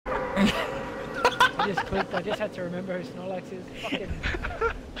just clicked. I just had to remember who Snorlax is. Fucking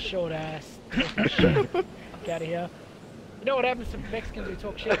short ass. Shit. Fuck out of here. You know what happens to Mexicans who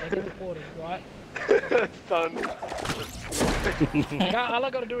talk shit? They get deported, right? Son. All I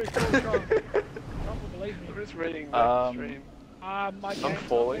gotta do is call Trump. Trump will believe me. I'm just reading the stream. My I'm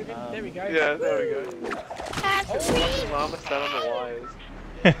falling. There we go. Yeah, there we go. Oh, Llama sat on the wires.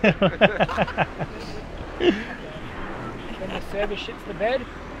 When the service shits the bed,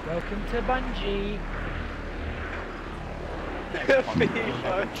 welcome to Bungie.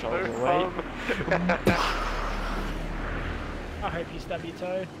 I hope you stub your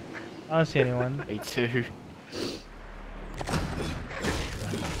toe. I don't see anyone. Me too.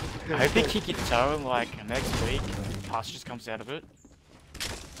 I hope they kick your toe and like next week, pus just comes out of it.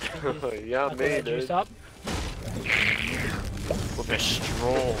 Yeah, me, dude. Up. With a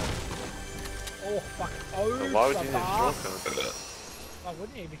straw. Oh, fuck. Oh, so why would you use a straw gun? Why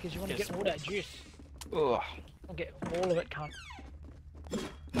wouldn't you? Because you want to get all that juice. Ugh. I'll get all of it, cunt.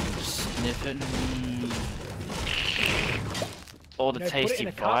 Sniff it. All the tasty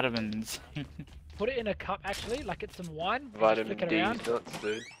vitamins. Put it in a cup, actually, like it's some wine. Vitamin D's nuts,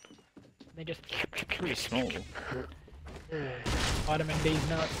 dude. They just pretty small. Vitamin D's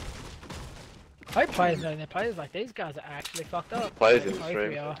nuts. I hope players know their players. Like these guys are actually fucked up. Players in the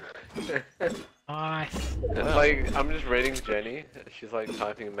stream. Nice. It's like I'm just reading Jenny. She's like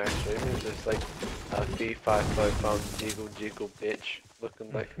typing in Max stream. And it's just like fee fi fo fum jiggle jiggle bitch looking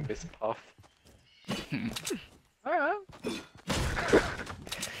like Miss Puff. Alright.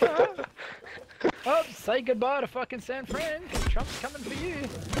 Oh, say goodbye to fucking San Fran. Trump's coming for you.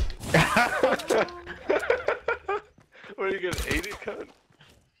 What are you gonna eat it, cunt?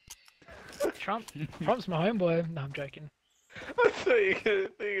 Trump's my homeboy. No, I'm joking. I thought you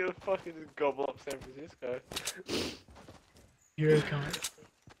were gonna fucking just gobble up San Francisco. You're a cunt.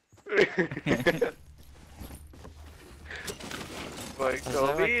 Like,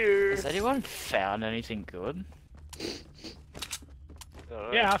 over here. Has anyone found anything good?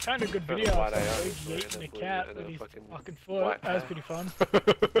 Yeah, I found a good video of some dude eating a cat with his fucking foot. That was pretty fun.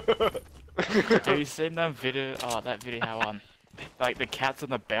 Have you seen that video? Oh, that video how like the cat's on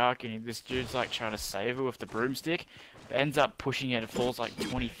the balcony, this dude's like trying to save her with the broomstick, but ends up pushing it, it falls like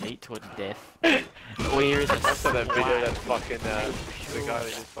 20 feet to its death. Where is it? I saw that video that fucking, the guy that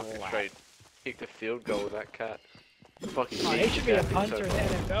just fucking straight kicked a field goal with that cat. Fucking he should be a punter in the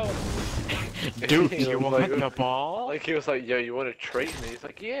NFL. Dude, you want the ball? Like he was like, yo, you want a treat? And he's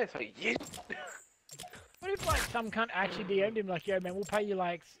like, yeah. It's like, yeah. What if like some cunt actually DM'd him like, yo man, we'll pay you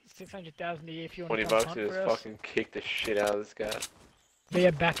like 600,000 a year if you want 20 to bucks punt to for just us. fucking kick the shit out of this guy. Be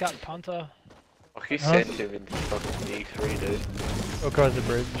a backup punter. Oh, he sent him into fucking D3, dude. Across the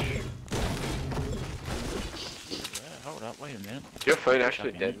bridge. Yeah, hold up, wait a minute. Is your phone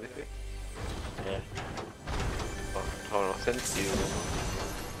actually dead with you? Yeah. Oh, hold on, I'll send it to you.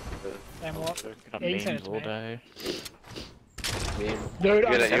 Same what? Got Yeah, you sent memes it to all me. day. Meme. Dude, You're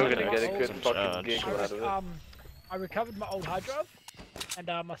I'm gonna get a good Awesome fucking charge. giggle out of it. I recovered my old hard drive,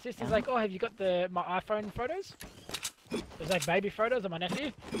 and my sister's like, "Oh, have you got my iPhone photos?" There's like baby photos of my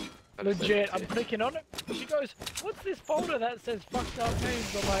nephew. Legit, I'm clicking on it. She goes, "What's this folder that says fucked up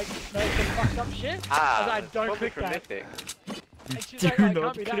memes?" I'm like, "No, it's some fucked up shit." I was like, "Don't click that." Mythic. And she's Do like, "I not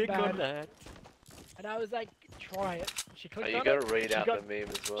can't be click that on bad." that. And I was like, "Try it." She Oh, clicked you on gotta it. read out got, the meme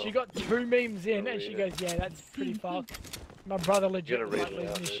as well. She got 2 memes in, Gotta and she read goes, "Yeah, that's pretty fucked." My brother legit gotta was like read it losing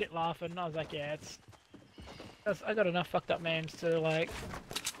out, his dude. shit laughing. I was like, "Yeah, it's." I got enough fucked up memes to like.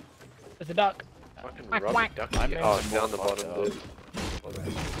 There's a duck. Fucking Quack, rubber quack. ducky. My memes Oh, are it's more down the fucked bottom, up. dude.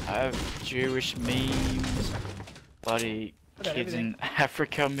 I have Jewish memes, bloody got kids everything. in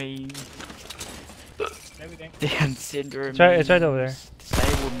Africa memes, Everything. Down syndrome It's right over there.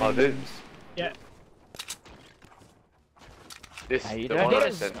 disabled Oh, dude. memes. Yeah. This Hey, you the don't one get I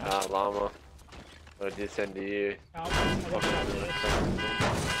it. sent Llama. But I did send to you.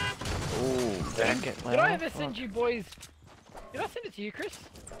 Ooh, don't get Did loud. I ever send you boys? Did I send it to you, Chris?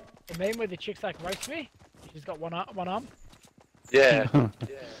 The meme where the chick's like roast me. She's got one arm. Yeah.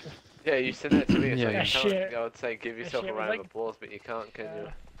 Yeah, you sent that to me. It's Yeah. like, That you can't, shit. I would say give yourself a shit was round of like- applause, but you can't, can you?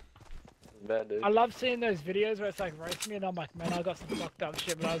 Bad, dude. I love seeing those videos where it's like roast me, and I'm like, man, I got some fucked up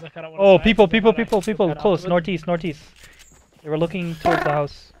shit, but I was like, I don't want to. Oh, people, close, northeast. They were looking towards the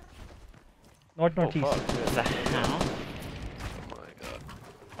house. Northeast. fuck. Is that how? Oh my god.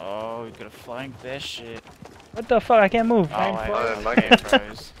 Oh, you got a flying bear shit. What the fuck? I can't move. Oh, Flying I froze. my game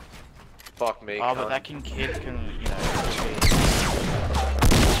froze. Fuck me, Oh, but cunt. that can you know.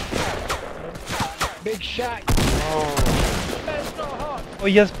 Big Shaq. Oh, That's so hot. Oh,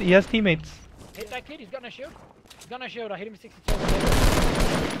 he has teammates. Hit that kid. He's got no shield. He's got no shield. I hit him 62.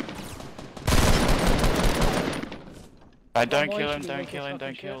 Don't More kill should him, be don't worth kill him, this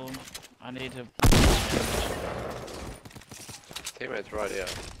don't fucking kill him. I need to... Teammate's right here.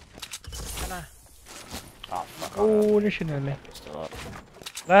 shit. I know. Oh, fuck. Oh, they're shooting at me. Still up.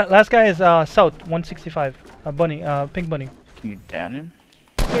 Last guy is south, 165. Bunny, pink bunny. Can you down him?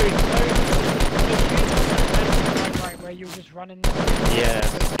 Dude, so right where you were just running. Yeah.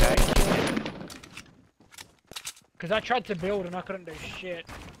 Because I tried to build and I couldn't do shit.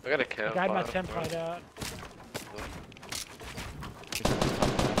 I got a Like, campfire. I had my template out.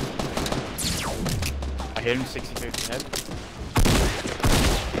 I hit him 60 feet ahead.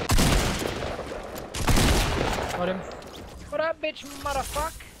 Got him. What up, bitch,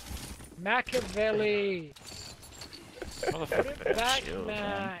 motherfuck? Machavelly. Put it back, Shield,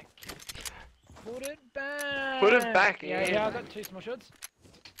 man. Mac. Put it back. Put it back Yeah, in. yeah, I got 2 small shields.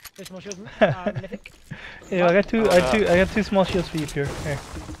 2 small shields, mythic. Yeah, I got two. I got 2 small shields for you, Pure. Here.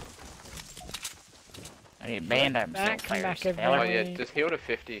 I need band him. Back, Oh Machavelly. yeah, just heal to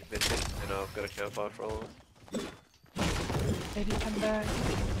 50, Mystic, and I've got a campfire for all of us. Maybe come back.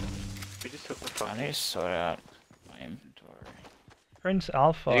 We just took the I fucking... need to sort out my inventory. Prince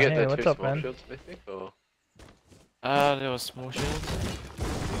Alpha. Did you get Hey, the what's 2 up, small man? shields, Mystic, or...? There was small shields.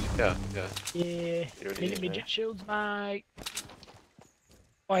 Yeah, yeah. Yeah, You don't need it, midget shields, mate.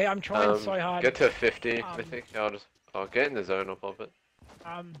 Oh, yeah, I'm trying so hard. Get to 50, Um, Mystic. I'll get in the zone off of it.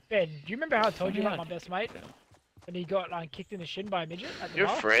 Ben, do you remember how I told you about Yeah. my best mate? And he got like kicked in the shin by a midget at the You're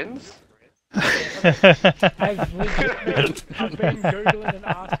bar? friends? I've been googling and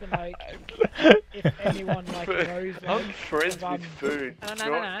asking like if anyone like knows I'm like, friends if, with food, no, not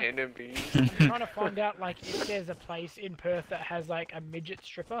no. enemies. I'm trying to find out like if there's a place in Perth that has like a midget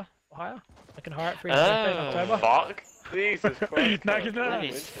stripper for hire. I can hire it for his birthday in Oh. October. Fuck! Jesus Christ. No, can't he's do not.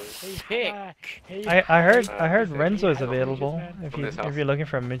 it. He's, Pick. he's I heard He Renzo is has available midgets, if From you this house. if you're looking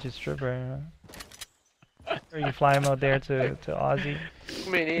for a midget stripper. Or you fly him out there to Aussie. I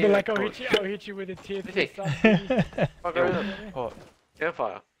mean, But yeah, like of I'll course. hit you with a tier 3 Hey. stuff. Fuck around. What?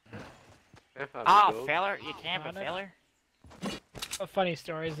 Campfire. Campfire, Ah, big dog. feller, you camp a I know. feller? Funny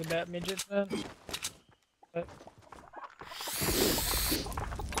stories about midgets, man.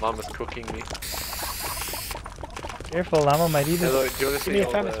 Mama's cooking me. Careful, Llama might eat Hey, it. look, do you want to Give see me a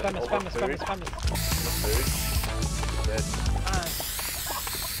all famous, the, famous, all famous, the food? famous, famous. Food? Dead. Ah,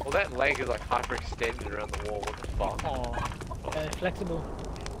 Well, that leg is like hyperextended around the wall. What the fuck? Oh, flexible.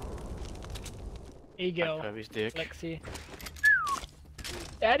 E-girl. Kirby's dick. Lexi.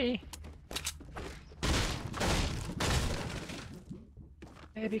 Daddy.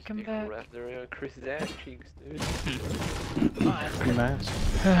 Baby, come People back. wrapped around Chris's ass cheeks, dude. Nice. Pretty nice.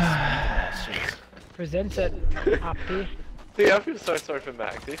 Presents it up here. See, I feel so sorry for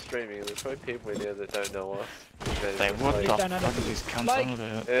Max. He's streaming, and there's probably people in there that don't know us. They just what like, the don't fuck is this cunt Like- on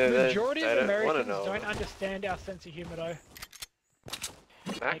about? yeah, Majority they of don't wanna Americans know don't us. understand our sense of humor though.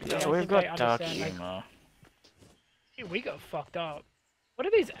 Max, Yeah, does. I We've think got they dark understand, like- humor. Dude, we got fucked up. What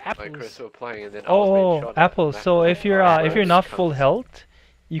are these apples? Like Chris were playing, and then I was being Oh, shot at. apples. Max So was if you're like, if you're "Those not full cunts." health,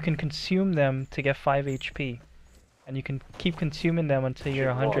 you can consume them to get 5 HP, and you can keep consuming them until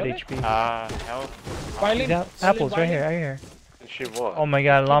you're Shoot, 100 what? HP. Health. Wylin, These apples right here, right here. And she what? Oh my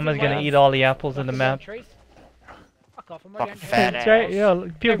God, Keep Llama's it gonna alive. eat all the apples in the Fuck map. trees. Fuck off, I'm Fucking already on fat It's trees. right,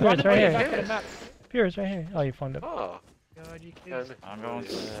 yeah, Pure, Hey, why it's did right we here. get back on the map? Pure, it's right here. Oh, you found it. Oh, God, you yeah, kids. I'm going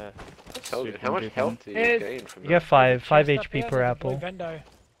to I told you. Super How much duper. health do you Yes. gain from You that? get 5 Chest up HP here, per there's a blue apple. Vendo.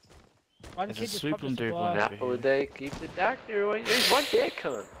 One There's kid a just super popped a duper supply. one. An apple a day keeps the doctor away. There's one dead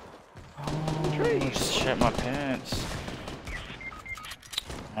cunt. Oh, I just shit my pants.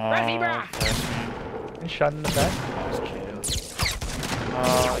 Razzie, brah. first one. And shot in the back.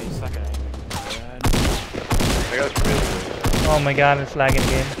 Oh, you suck at aiming. That guy's really good. Oh my God, it's lagging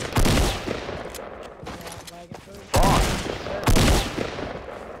again.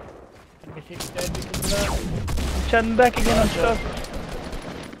 Mythic's dead because of Shooting back again, I'm stuck.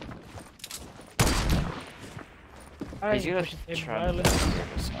 that. He's gonna Push him try violent.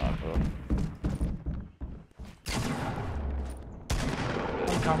 to sniper.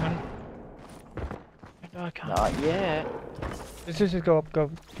 I'm coming. No, I can't. Not yet. Let's just go up, go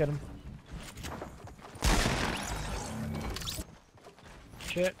get him.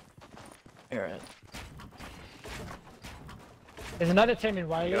 Shit. Alright. There's another team in You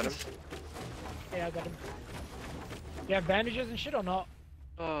got him? Wales. Yeah, I got him. You have bandages and shit or not?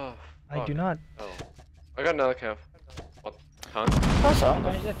 Oh, I fuck. do not. Oh. I got another calf. What? Cunt? What's up?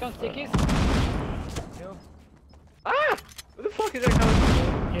 Bandages, I found stickies. Heal. Ah! Where the fuck is that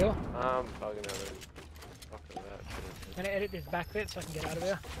coming Heal. from? Bugging out of fucking that shit. I'm gonna edit this back bit so I can get out of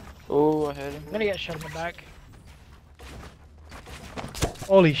here. Oh, I heard him. I'm gonna get shot in the back.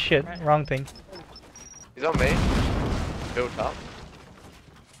 Holy shit, Right. wrong thing. He's on me. Built up.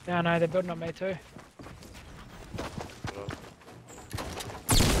 Yeah, no, they're building on me too.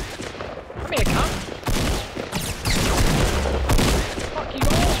 Come here, cunt. Fuck you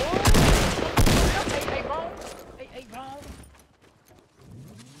all, boy. 8 rounds. 8 rounds.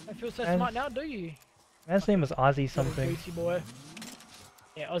 Don't feel so smart now, do you? Man's name was Ozzy something. Booty boy.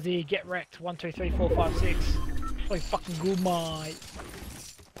 Yeah, Aussie, get wrecked. 1, 2, 3, 4, 5, 6. Play fucking good, mate.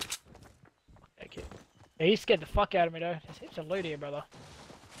 Okay. Yeah, he scared the fuck out of me though. There's heaps of loot here, brother.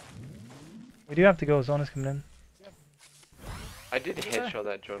 We do have to go. Zone is coming in. I did headshot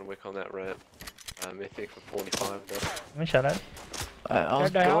that John Wick on that ramp. Mythic for 45 though. Let me shout out. I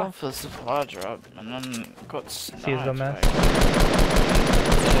was There they going are. for the supply drop and then got sniped. See his dumbass.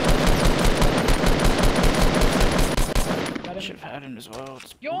 Should have had him as well.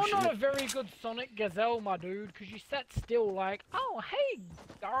 It's You're bullshit. not a very good Sonic Gazelle, my dude, because you sat still like, oh, hey,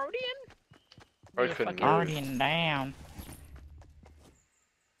 Guardian. Bro Yeah, couldn't fucking- move. Guardian down.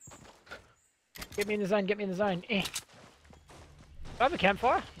 Get me in the zone, get me in the zone. Eh. Do I have a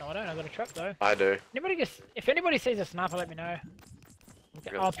campfire? No, I don't. I got a trap though. I do. Anybody gets, if anybody sees a sniper, let me know.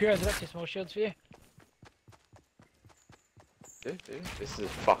 Okay. Oh, Purez, I got 2 small shields for you. Dude, this is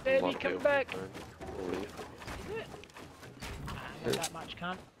fucking Baby, lot of come people, back. man. Holy fuck. Not that much,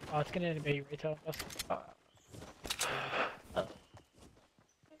 can't. Oh, it's gonna be retail.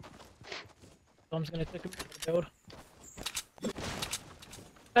 Tom's gonna take a bit of the build.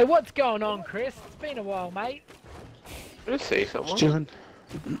 Hey, what's going on, Chris? It's been a while, mate. I just see someone. Chilling.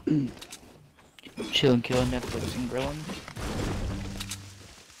 Chilling, killing, Netflix and grilling.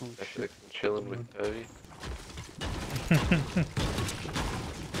 Oh, Netflix shit. and chilling with Toby.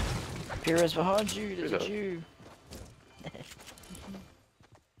 Purez behind you, Who's there's that? you.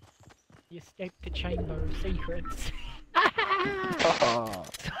 You escaped the chamber of secrets.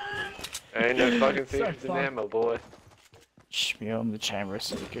 Ain't no fucking So secrets in fun. there, my boy. Shmeom, the Chamber of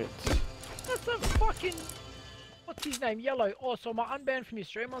Secrets. That's a fucking... What's his name? Yellow. Oh, so am I unbanned from your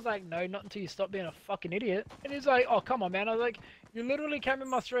stream? I was like, no, not until you stop being a fucking idiot. And he's like, oh, come on, man. I was like, you literally came in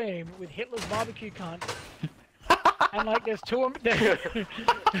my stream with Hitler's barbecue cunt. And like, there's 2 of them.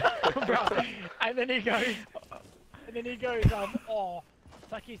 Bro. And then he goes, oh,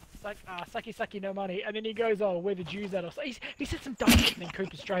 sucky, no money. And then he goes, oh, where the Jews at? So he said some dumb shit and then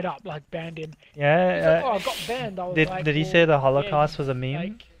Cooper straight up, like, banned him. He's like, Yeah. oh, I got banned. I was Did like, did he well, say the yeah, Holocaust was a meme?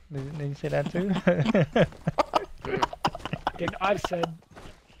 like, Did he say that too? then I've said,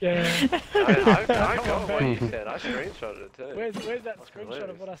 yeah. I Come got on, what you baby. said. I screenshotted it too. Where's that Fucking screenshot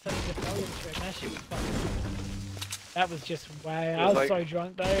of hilarious. what I said in the Italian stream? That shit was fucking... That was just way... It I was was like- so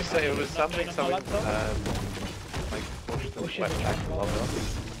drunk though. So it was Not something, being on my laptop. like push the Push wet the back track longer.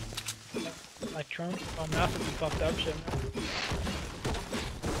 Like Trump. My mouth would be fucked up shit.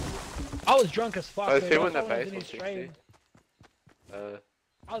 I was drunk as fuck. I was dude. feeling I the was face in on his 60. stream. I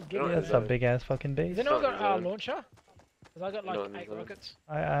was You giving know, it, That's man. a big ass fucking base. Has anyone Not got a in the zone. launcher? Cause I got like Not in the 8 zone. rockets.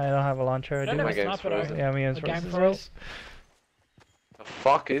 I don't have a launcher. I I don't do. have My a game's sniper though. frozen. Yeah, me and A game Rose as for well. us. The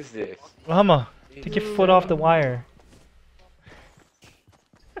fuck is this? Llama, take your foot off the wire.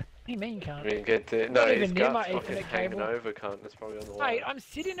 What do you mean, I cunt? mean, get to no, Not his even near my gut's fucking Ethernet hanging cable. over, cunt. That's probably on the wall. Mate, I'm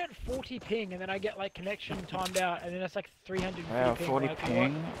sitting at 40 ping and then I get like connection timed out and then it's like 350 Wow, ping. 40 like,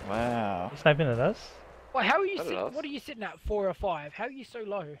 ping. Wow. You sniping at us? What? How are you I don't sitting? know. What are you sitting at? 4 or 5? How are you so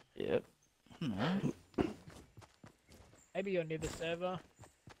low? Yep. Maybe you're near the server.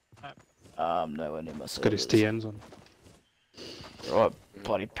 Nowhere near my He's got his servers. TNs on. Right,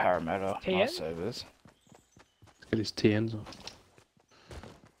 bloody Parramatta, my TN? servers. He's got his TNs on.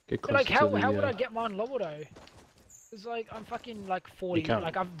 Get But closer like, how to the, would I get mine lower though? It's like I'm fucking like 40. can't.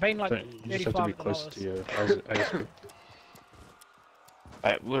 Like I've been like so you just have 35 to be at the close lowest. to your ASP.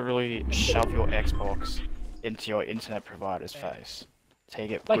 Like, literally shove your Xbox into your internet provider's Yeah. face. So you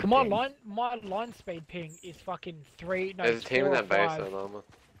get Like good my ping. line speed ping is fucking 3. No, There's a it's team 4 in or that base, 5. though, Llama.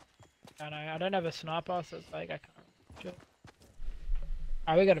 I know. I don't have a sniper, so it's like I can't. Shit.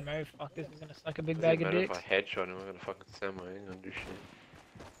 Alright, we gotta move. Fuck, this is gonna suck a big Doesn't bag of matter if dicks. I headshot him, I'm gonna fucking stand my aim and do shit.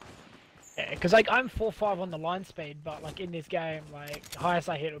 Yeah, cause like I'm 4.5 on the line speed, but like in this game, like the highest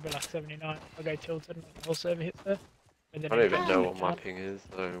I hit will be like 79. I go tilted and the whole server hits there. And I then don't it- even know what my ping is.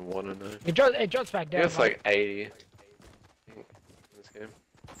 I don't want to know. It drops back I down. think it's like 80. I think, in this game.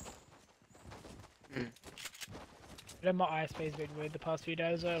 You know, my ISP's been weird the past few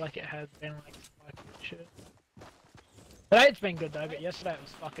days though, like it has been like spiking and shit. Today it's been good though, but yesterday it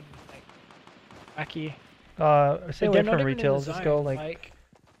was fucking like wacky. Stay But away they're not from even in the retail. Just zone, go like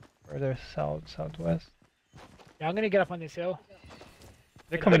further southwest. Yeah, I'm gonna get up on this hill.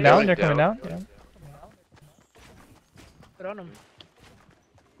 They're Yeah, coming they're down. They're going coming down. down. Yeah. Put on them.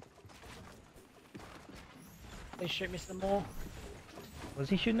 Please shoot me some more. Was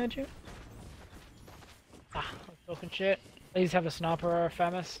he shooting at you? Ah, I'm talking shit. Please have a sniper or a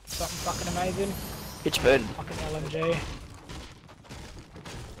FAMAS. Something fucking amazing. Pitch bird. Fucking LMG.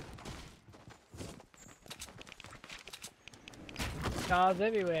 Cars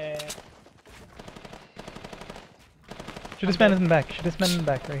everywhere. Shoot this man in the back. Shoot this man in the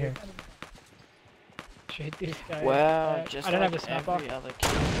back right here. Shoot this guy. Wow, just I don't like have a sniper. every other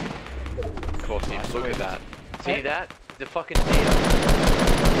kid. Of course, you look at that. See Hey. that? The fucking deer.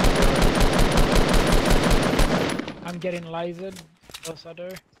 I'm getting lasered. Of course I do.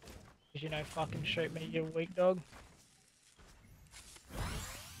 Cause you know, fucking shoot me, you weak dog.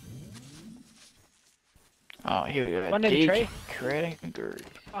 Oh, here we go. One in the tree. Creating a groove.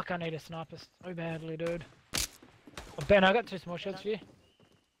 Fuck, I need a sniper so badly, dude. Oh, Ben, I got 2 small shots for you.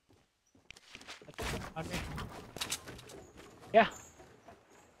 Okay. Yeah.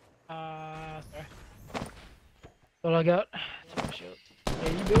 Sorry. That's all I got. 2 more shields. Yeah,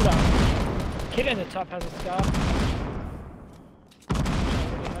 you build up. Kid in the top has a scar.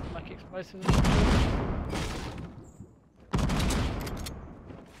 Really had to make explosives and shit.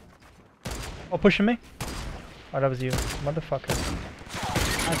 Oh, pushing me? Oh, that was you, motherfucker.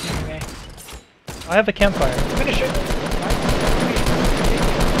 That's me. I have a campfire. Finish it.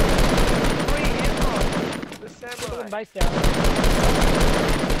 The Put samurai. them base down.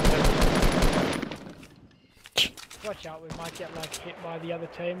 Watch out, we might get like hit by the other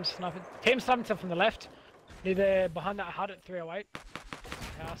teams. Sniper. Team sniping from the left. Near behind that hut at 308.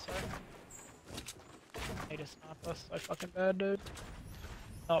 Yeah, sorry. Need a sniper so fucking bad, dude.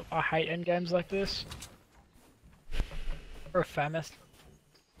 Oh, I hate end games like this. Or a FAMAS.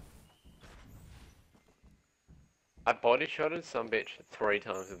 I body shotted some bitch 3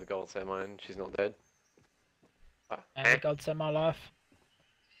 times with the gold semi and she's not dead. And God save my life.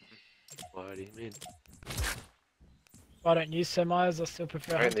 What do you mean? If I don't use semis, I still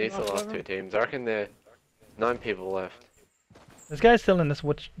prefer I reckon hunting these are the last rifle. 2 teams. I reckon there are 9 people left. This guy's still in this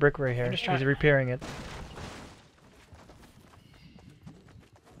wood brick right here. just He's trying- repairing it.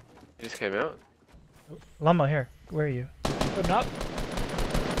 You just came out? Llama, here. Where are you? Putting up.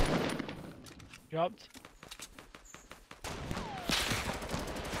 Dropped.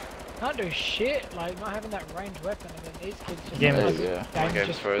 Can't do shit, like not having that ranged weapon, and then these kids just Game like, is- yeah. My game game's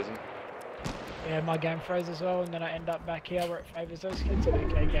just frozen. yeah, my game froze as well, and then I end up back here where it favours those kids.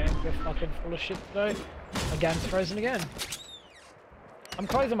 And okay, games are fucking full of shit today. My game's frozen again. I'm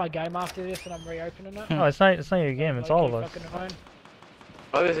closing my game after this, and I'm reopening it. Oh, it's not your game. It's all of Low-key us. fucking annoying.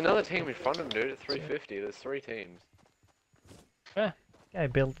 Oh, there's another team in front of them, dude, at 350. There's 3 teams. Guy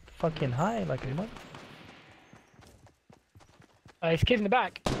built fucking high like a mother. He's kid in the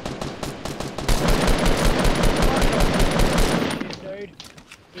back. Shit, dude.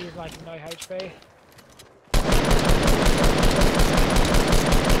 He's like no HP.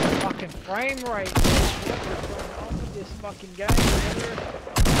 Fucking frame rate. What is going on with this fucking game, brother?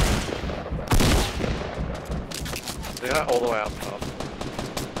 They got all the way up top.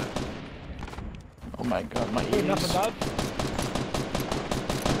 Oh my god, my Good enough ears. above.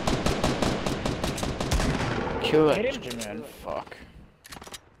 Kill that Hit him. Jimmy, man. Fuck.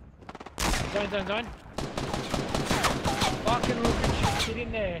 Zone. Fucking look at you. Get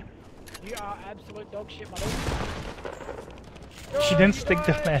in there. You are absolute dog shit, my dude. She didn't stick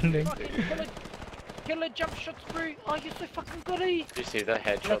defending. Killer jump shots, bro. Oh, you're so fucking goody. Did you see that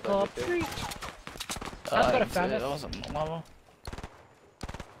headshot Look that up, just bro. did? I've got a That FAMAS. wasn't level.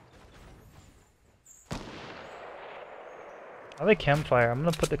 I have a campfire. I'm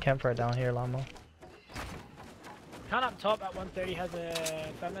gonna put the campfire down here, Llama. Can up top at 130 has a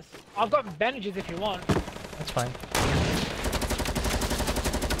FAMAS. I've got bandages if you want. That's fine.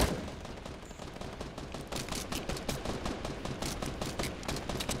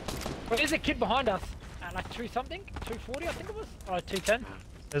 Well, there's a kid behind us at like 2 something, 240 I think it was, or 210.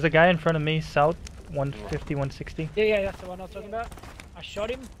 There's a guy in front of me, south, 150, 160. Yeah, that's the one I was talking about. I shot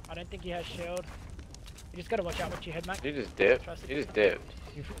him. I don't think he has shield. You just gotta watch out what you head, mate. You just dipped. You just dipped.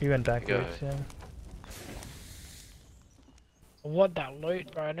 You went backwards, Go. yeah. What that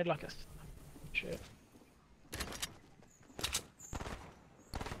loot, bro? I need like a shit.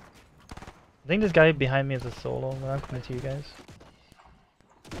 I think this guy behind me is a solo, but I'm coming to you guys.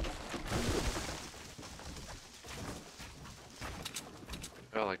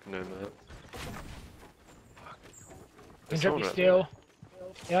 I like no map. Can There's drop someone you right steel.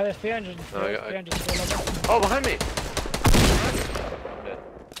 Yeah, there's 300 No, I got- 300 steel on there. there. Oh, behind me!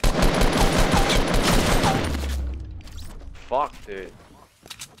 Fuck, dude.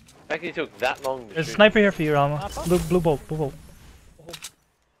 Fact he took that long to There's a shoot. sniper here for you, Rama. Sniper? Blue bolt, blue bolt.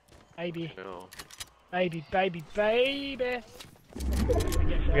 Maybe. No. Baby, baby, baby.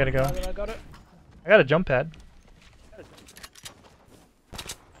 We gotta go. I got it. I got a jump pad.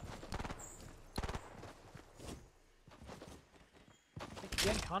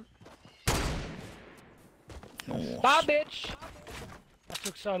 Again, cunt. Oh, Bar bitch! That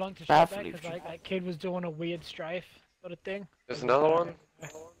took so long to shoot Bar that flip. because like, that kid was doing a weird strafe sort of thing. There's another one.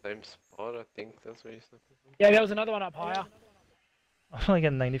 Same spot, I think that's what you're saying. Yeah, there was another one up higher. I'm only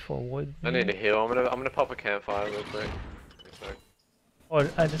getting 94 wood. I need a heal. I'm gonna pop a campfire real quick. Sorry. Oh,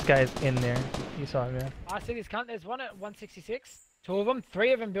 this guy's in there. You saw him, yeah. I see this cunt. There's one at 166. Two of them.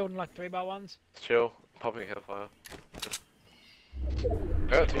 Three of them building like 3x1s. Chill. Popping a campfire.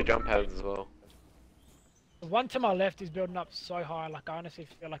 I got 2 jump pads as well. The one to my left is building up so high. Like I honestly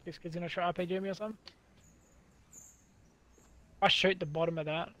feel like this kid's gonna try RPG me or something. I shoot the bottom of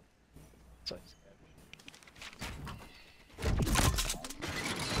that. So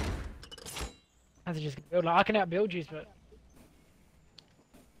I just build. Like I can outbuild you, but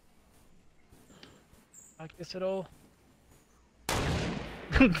like this at all.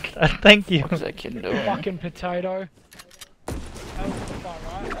 Thank you. What's that kid doing? Fucking potato. That was the far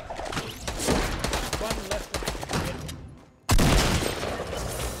right. One left of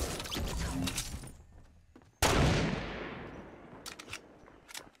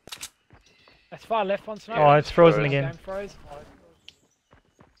that's far left on snow. Oh, it's frozen Froze. again. Game froze.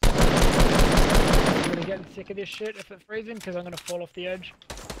 Really getting sick of this shit if it's freezing because I'm gonna fall off the edge.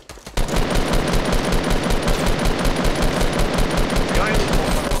 Guy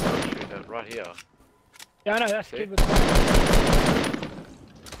in the right here. Yeah, I know that's See? kid with.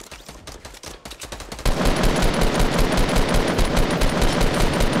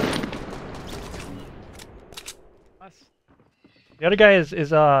 Nice. The other guy is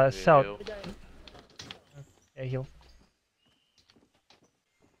south. Heal. Yeah, heal.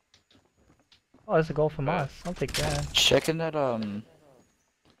 Oh, that's a goal from Yeah. us. I'll take that. Checking that That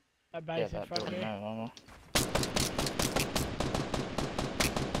yeah, base in that front of building me. now.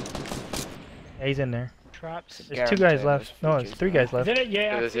 Yeah, he's in there. Traps. There's 2 guys Guaranteed left. there's No, it's fridges 3 there. guys left. Is it?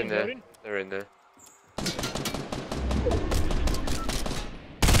 Yeah, I There's see in him there. building. They're in there.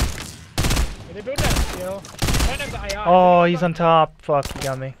 Are they building that still? I don't have the AR. Oh, Has he's anyone on top. Fuck, he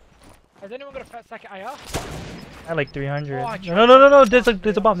got me. Has anyone got a fat sack of AR? I had like 300. Oh, I No, there's a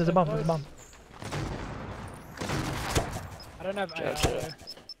bomb, there's a bomb, there's a bomb. I don't have AR Gotcha. though.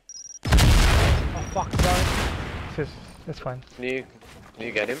 Oh fuck, bro. It's fine. Can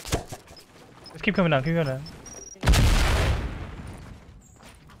you get him? Just keep coming down, keep coming down.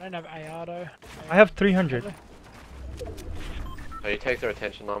 I don't have AR though. I have 300. Oh, you take their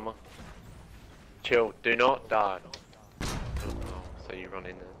attention armor. Chill. Do not die. Oh, so you run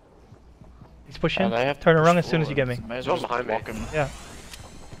in there. He's pushing. They have to Turn around push as soon as you get me. forward. May as There's well one just behind block me. him. Yeah.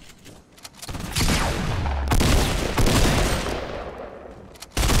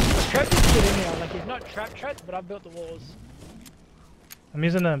 Trap this kid in here. Like he's not trapped, but I've built the walls. I'm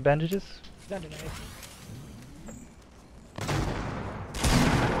using the bandages. He's underneath.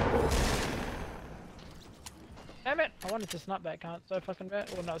 Damn it! I wanted to snipe that cunt so fucking bad.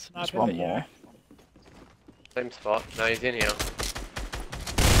 Or not snipe There's him, one but yeah. more. Same spot. No, he's in here.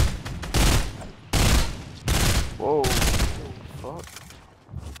 Whoa. Fuck.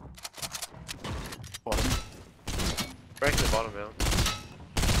 Bottom. Break the bottom out.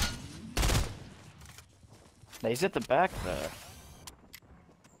 No, he's at the back there.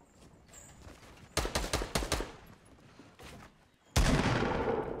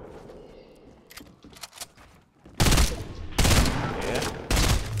 Yeah.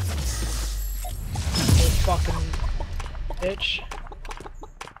 You fucking bitch.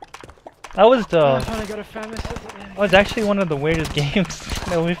 That was I the. finally got a famous. That was actually one of the weirdest games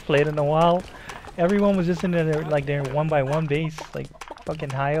that we've played in a while. Everyone was just in their like their 1x1 base, like fucking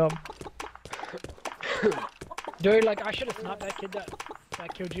high up. Dude, like I should have sniped that kid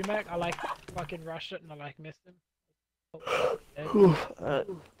that killed you, Mac. I like fucking rushed it and I like missed him.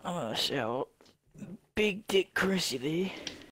 I'm gonna shout. Big Dick Chrissy there.